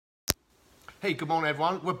Hey, good morning,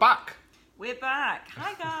 everyone. We're back. We're back.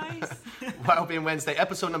 Hi, guys. Wellbeing Wednesday,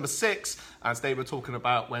 episode number 6. And today we're talking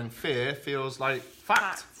about when fear feels like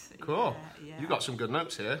fact. Cool. Yeah. You got some good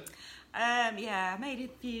notes here. I made a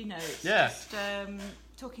few notes. Yeah. Just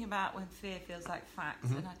talking about when fear feels like fact.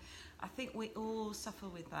 And I think we all suffer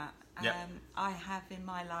with that. Yeah. I have in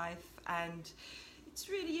my life, and it's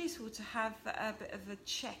really useful to have a bit of a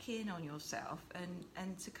check-in on yourself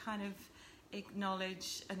and to kind of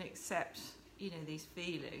acknowledge and accept, these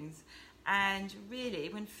feelings. And really,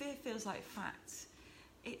 when fear feels like fact,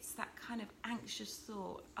 it's that kind of anxious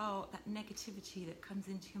thought, that negativity that comes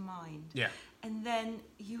into your mind. Yeah. And then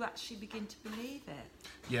you actually begin to believe it.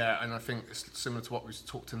 Yeah, and I think it's similar to what we've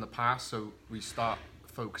talked in the past. So we start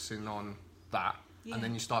focusing on that, and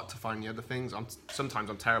then you start to find the other things.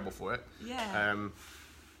 Sometimes I'm terrible for it. Yeah. And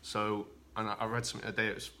I read something today.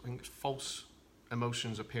 I think it's false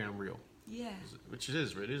emotions appearing real. Yeah. Which it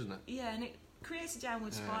is, really, isn't it? Yeah, and it creates a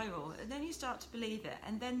downward spiral, and then you start to believe it,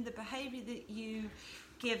 and then the behaviour that you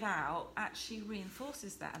give out actually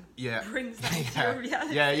reinforces that and brings that into your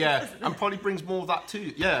reality. Yeah. And probably brings more of that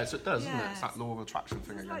too. Yeah, so it does, doesn't it? Yes. It's that law of attraction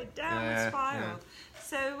thing It's again. like downward spiral.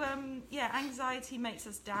 Yeah. So, anxiety makes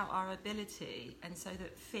us doubt our ability, and so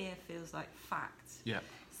that fear feels like fact. Yeah.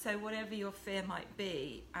 So whatever your fear might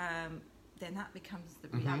be, then that becomes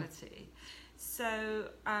the reality. So,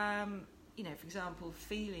 for example,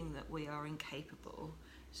 feeling that we are incapable,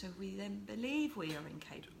 so we then believe we are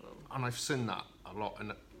incapable. And I've seen that a lot,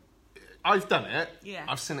 and I've done it. Yeah.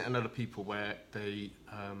 I've seen it in other people where they,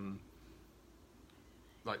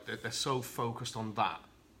 they're so focused on that,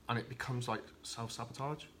 and it becomes like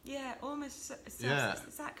self-sabotage. Yeah, almost. Yeah. It's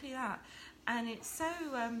exactly that. And it's so,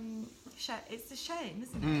 it's a shame,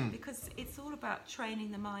 isn't it? Because it's all about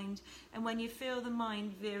training the mind. And when you feel the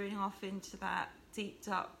mind veering off into that deep,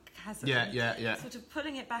 dark chasm, sort of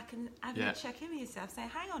pulling it back and having a check in with yourself, say,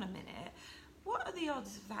 hang on a minute, what are the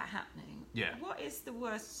odds of that happening? Yeah. What is the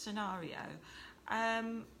worst scenario?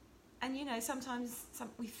 And, sometimes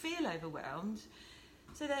we feel overwhelmed.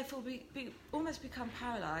 So therefore we almost become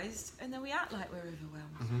paralysed, and then we act like we're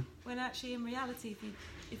overwhelmed. When actually in reality,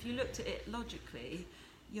 if you looked at it logically,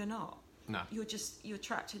 you're not. No. You're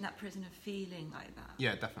trapped in that prison of feeling like that.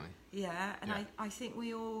 Yeah, definitely. Yeah, and I think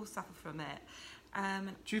we all suffer from it.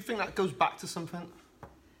 Do you think that goes back to something?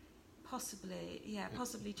 Possibly,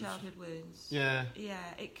 possibly childhood wounds. Yeah. Yeah,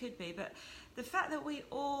 it could be. But the fact that we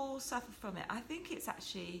all suffer from it, I think it's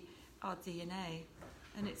actually our DNA.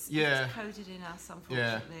 And it's coded in us,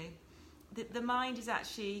 unfortunately. The mind is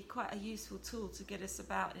actually quite a useful tool to get us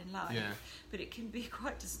about in life, but it can be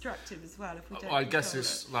quite destructive as well if we don't. I guess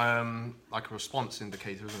it's like a response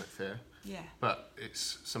indicator, isn't it, fear? Yeah. But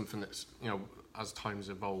it's something that's, as times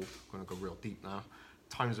evolve, I'm going to go real deep now,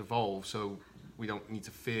 times evolve, so we don't need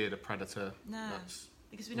to fear the predator. No. That's,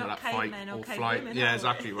 because we're not cavemen or flight. cavewomen. Yeah,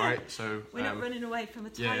 exactly, right. So we're not running away from a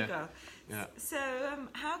tiger. Yeah. So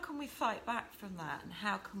how can we fight back from that, and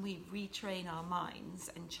how can we retrain our minds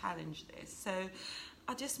and challenge this? So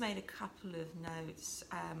I just made a couple of notes.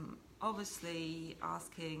 Obviously,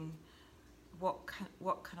 asking what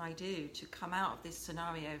can I do to come out of this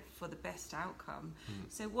scenario for the best outcome?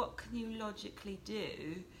 So what can you logically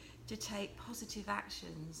do to take positive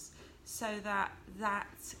actions, so that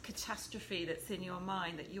catastrophe that's in your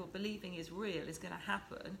mind that you're believing is real is going to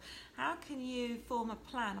happen? How can you form a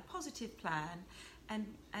plan, a positive plan,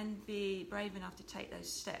 and be brave enough to take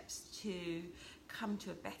those steps to come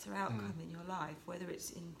to a better outcome in your life, whether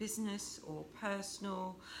it's in business or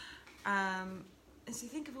personal? And so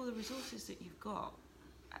think of all the resources that you've got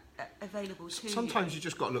available to you. Sometimes you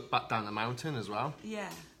just got to look back down the mountain as well. Yeah.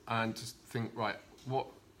 And just think, right, what...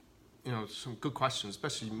 some good questions,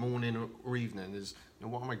 especially morning or evening, is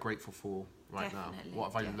what am I grateful for right now?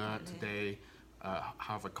 What have I learned today? How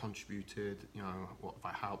have I contributed? What have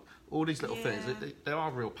I helped? All these little things, they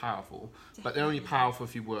are real powerful, but they're only powerful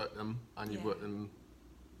if you work them, and you work them,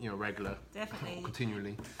 regular, or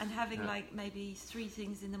continually. And having maybe 3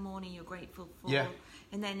 things in the morning you're grateful for,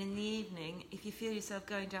 and then in the evening, if you feel yourself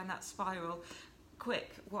going down that spiral,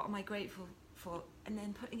 quick, what am I grateful for? And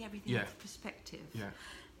then putting everything into perspective. Yeah.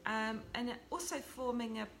 And also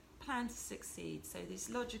forming a plan to succeed. So these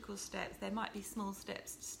logical steps, there might be small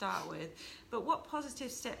steps to start with, but what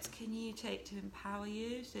positive steps can you take to empower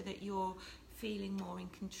you so that you're feeling more in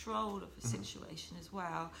control of the situation as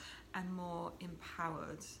well, and more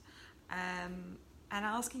empowered? And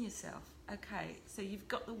asking yourself, okay, so you've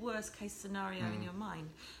got the worst case scenario in your mind,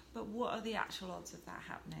 but what are the actual odds of that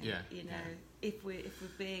happening? If we're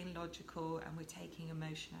being logical and we're taking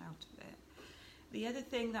emotion out of it. The other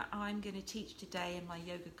thing that I'm going to teach today in my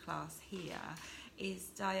yoga class here is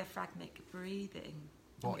diaphragmic breathing.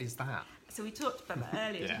 What is that? So we talked about that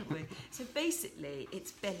earlier, didn't we? So basically,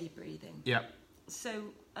 it's belly breathing. Yeah. So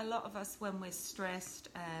a lot of us, when we're stressed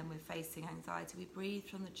and we're facing anxiety, we breathe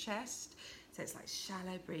from the chest. So it's like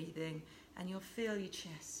shallow breathing, and you'll feel your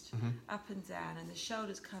chest up and down, and the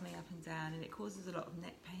shoulders coming up and down, and it causes a lot of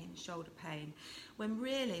neck pain, shoulder pain, when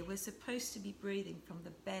really we're supposed to be breathing from the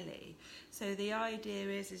belly. So the idea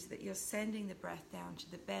is that you're sending the breath down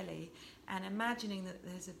to the belly and imagining that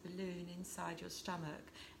there's a balloon inside your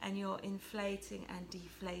stomach, and you're inflating and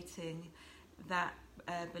deflating that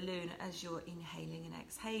balloon as you're inhaling and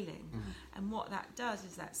exhaling. And what that does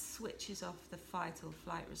is that switches off the fight or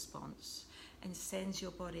flight response and sends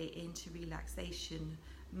your body into relaxation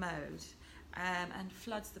mode, and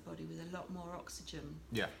floods the body with a lot more oxygen.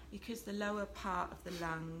 Yeah. Because the lower part of the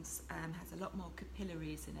lungs has a lot more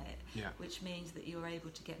capillaries in it, Yeah. which means that you're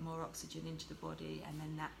able to get more oxygen into the body, and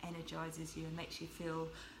then that energizes you and makes you feel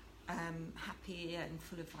happy and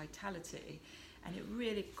full of vitality. And it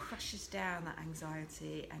really crushes down that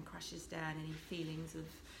anxiety and crushes down any feelings of,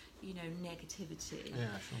 negativity. Yeah,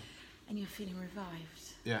 sure. And you're feeling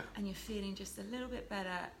revived. Yeah. And you're feeling just a little bit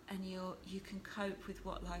better, and you can cope with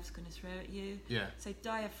what life's going to throw at you. Yeah. So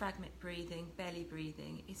diaphragmic breathing, belly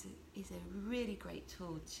breathing is a really great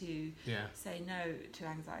tool to say no to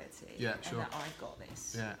anxiety. Yeah, sure. And that I've got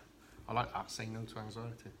this. Yeah. I like that, say no to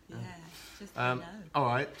anxiety. Yeah, just say no. All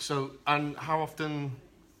right, so, and how often,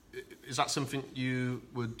 is that something you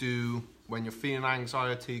would do when you're feeling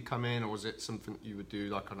anxiety come in, or is it something you would do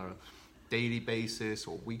like on a daily basis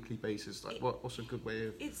or weekly basis? Like, what's a good way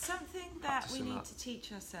of... It's something that we need to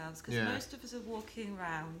teach ourselves, because most of us are walking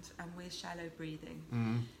around and we're shallow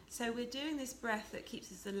breathing. So we're doing this breath that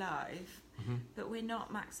keeps us alive, but we're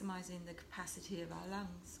not maximising the capacity of our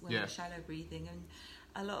lungs when we're shallow breathing. And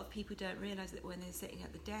a lot of people don't realise that when they're sitting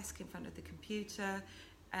at the desk in front of the computer,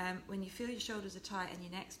 when you feel your shoulders are tight and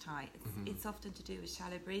your neck's tight, it's often to do with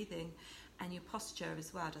shallow breathing, and your posture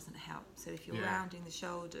as well doesn't help. So if you're rounding the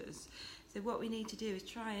shoulders, so what we need to do is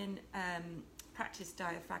try and practice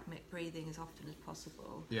diaphragmic breathing as often as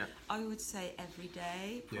possible. Yeah. I would say every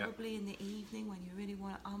day, probably in the evening when you really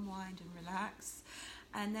want to unwind and relax.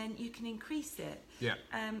 And then you can increase it. Yeah.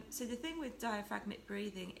 So the thing with diaphragmic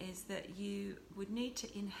breathing is that you would need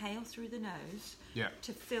to inhale through the nose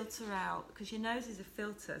to filter out, because your nose is a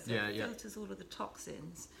filter, so it filters all of the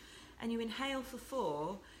toxins. And you inhale for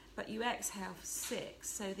 4, but you exhale for 6.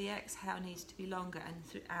 So the exhale needs to be longer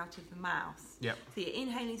and out of the mouth. Yeah. So you're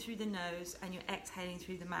inhaling through the nose and you're exhaling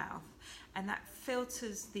through the mouth, and that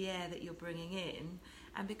filters the air that you're bringing in.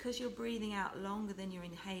 And because you're breathing out longer than you're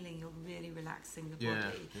inhaling, you're really relaxing the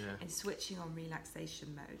body and switching on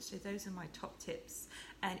relaxation mode. So those are my top tips.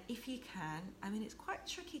 And if you can, I mean, it's quite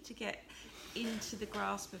tricky to get into the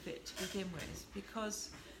grasp of it to begin with, because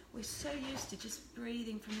we're so used to just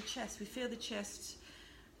breathing from the chest. We feel the chest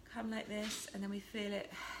come like this, and then we feel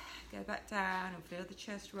it go back down, and feel the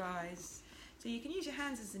chest rise. So you can use your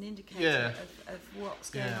hands as an indicator of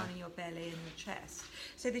what's going on in your belly and your chest.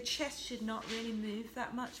 So the chest should not really move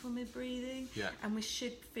that much when we're breathing, and we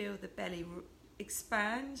should feel the belly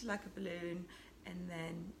expand like a balloon and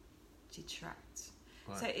then detract.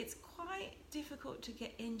 Right. So it's quite difficult to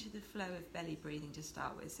get into the flow of belly breathing to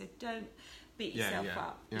start with. So don't beat yourself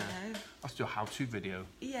up. You know? Let's do a how-to video.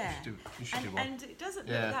 Yeah. You should do one. And it doesn't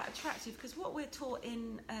look that attractive, because what we're taught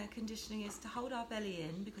in conditioning is to hold our belly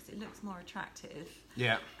in because it looks more attractive.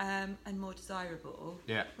 Yeah. And more desirable.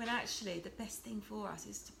 Yeah. When actually the best thing for us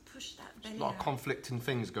is to push that belly out. A lot of conflicting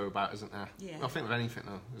things go about, isn't there? Yeah. I think with anything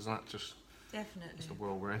though, isn't that just... Definitely. It's the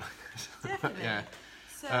world we're in. Definitely. Yeah.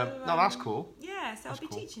 So, no, that's cool. Yeah, so I'll be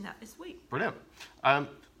teaching that this week. Brilliant.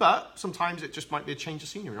 But sometimes it just might be a change of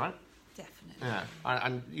scenery, right? Definitely. Yeah,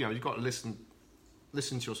 and you know, you've got to listen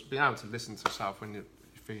to be able to listen to yourself when you're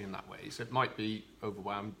feeling that way. So it might be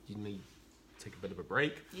overwhelmed. You need to take a bit of a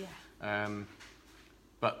break. Yeah.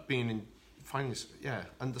 But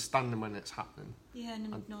understanding when it's happening. Yeah,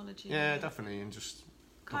 and acknowledging. Yeah, definitely, and just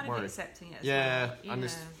kind of accepting it. And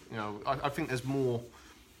this, I think there's more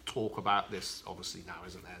talk about this obviously now,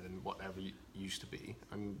 isn't there, than whatever used to be,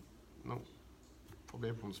 and probably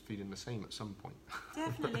everyone's feeling the same at some point.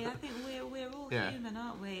 Definitely. I think we're all human,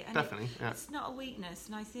 aren't we? And definitely. It's not a weakness,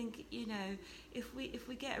 and I think if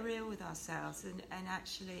we get real with ourselves and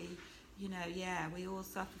actually we all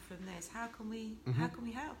suffer from this. How can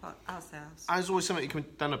we help ourselves? There's always something you can be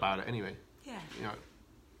done about it anyway. Yeah.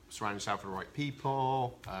 Surround yourself with the right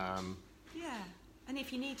people. And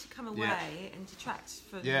if you need to come away and detract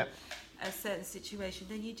from a certain situation,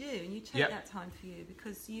 then you do, and you take that time for you,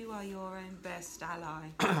 because you are your own best ally.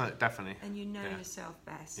 Definitely. And you know yourself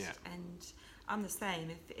best. Yeah. And I'm the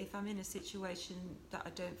same. If I'm in a situation that I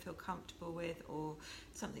don't feel comfortable with, or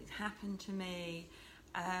something's happened to me,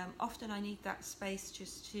 often I need that space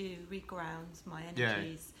just to reground my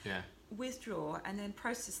energies, withdraw, and then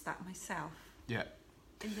process that myself. Yeah.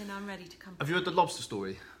 And then I'm ready to come back. Have you heard the lobster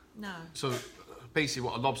story? No. So basically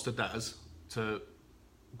what a lobster does to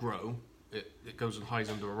grow, it goes and hides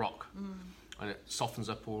under a rock, and it softens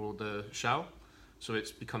up all the shell, so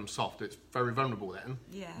it's become soft. It's very vulnerable then,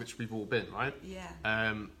 which we've all been, right? Yeah.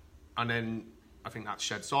 And then I think that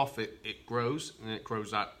sheds off, it grows, and it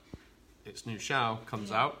grows that its new shell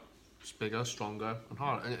comes out, it's bigger, stronger, and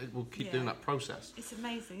harder, and it will keep doing that process. It's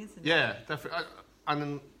amazing, isn't it? Yeah, definitely. And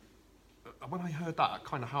then when I heard that, it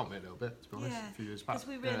kind of helped me a little bit, to be honest, a few years back. Because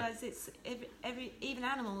we realise it's even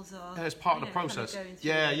animals are. Yeah, it's part of the process. Kind of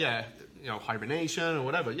yeah. You know, hibernation or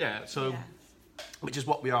whatever. Yeah. So, which is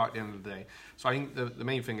what we are at the end of the day. So I think the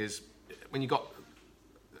main thing is if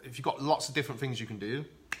you've got lots of different things you can do,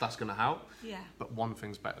 that's going to help. Yeah. But one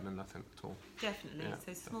thing's better than nothing at all. Definitely. Yeah,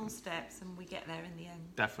 so small steps, and we get there in the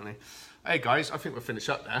end. Definitely. Hey guys, I think we'll finish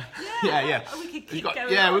up there. Yeah. We could keep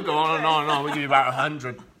going. Yeah, we'll go on and on and on. We'll give you about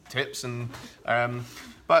 100 tips, and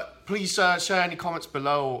but please share any comments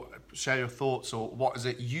below. Share your thoughts, or what is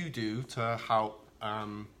it you do to help.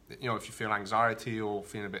 You know, if you feel anxiety or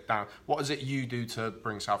feeling a bit down, what is it you do to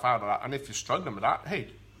bring yourself out of that? And if you're struggling with that, hey,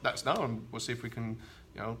 let us know, and we'll see if we can,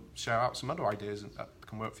 you know, share out some other ideas that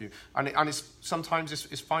can work for you. And it's sometimes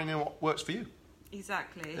it's finding what works for you.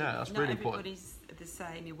 Exactly. Yeah, that's really important. Not everybody's the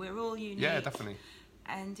same. We're all unique. Yeah, definitely.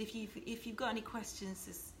 And if you've got any questions,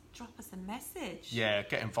 just drop us a message. Yeah,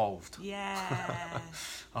 get involved. Yeah.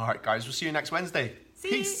 All right, guys. We'll see you next Wednesday.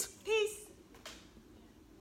 Peace.